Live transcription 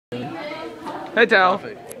Hey, Tal.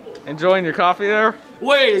 Coffee. Enjoying your coffee there?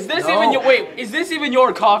 Wait, is this even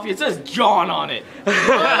your coffee? It says John on it. That's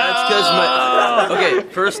because my. Okay,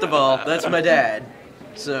 first of all, that's my dad.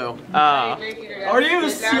 So. Are you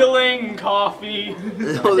stealing coffee?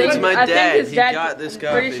 No, that's my dad. He got this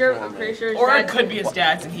coffee for me. Pretty sure. Or it could be his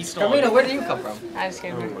dad's and he stole it. Where do you come from? I just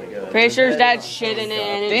came from. Oh my God. Pretty sure his dad shit in it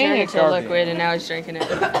and it turned into Garbino. liquid and now he's drinking it.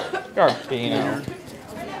 Garbino.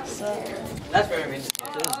 That's very mean. It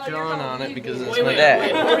says John on it because it's Wait, my wait,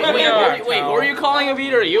 dad. wait, who are you calling a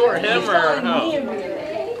beater? You or him or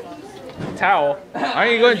no? Towel.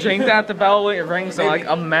 Aren't you going to drink that? The bell rings in like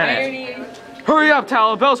a minute. Hurry up,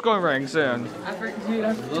 Towel. The bell's going to ring soon. I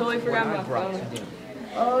totally forgot my phone.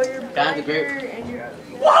 Oh, you're That's a great. and you're.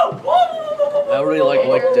 I really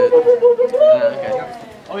licked it. Okay.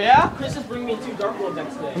 Oh yeah? Chris is bringing me 2 dark ones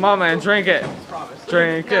next day. Come on, man. Drink it.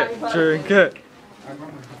 Drink it. Drink it.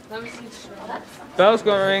 Let me see. Bell's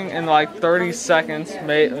going to ring in like 30 seconds.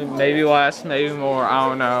 Maybe less. Maybe more. I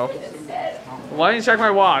don't know. Let me check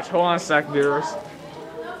my watch. Hold on a sec, viewers.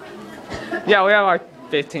 Yeah, we have like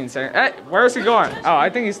 15 seconds. Hey, where's he going? Oh, I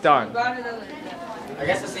think he's done. I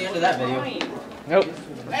guess that's the end of that video. Nope.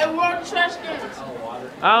 Hey, we're trash cans.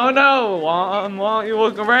 I don't know. Why don't you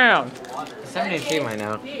look around? 17 right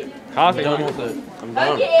now. Coffee. I'm done with it. I'm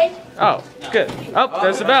done. Oh, good. Oh,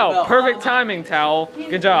 there's the bell. Perfect timing, Towel.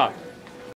 Good job.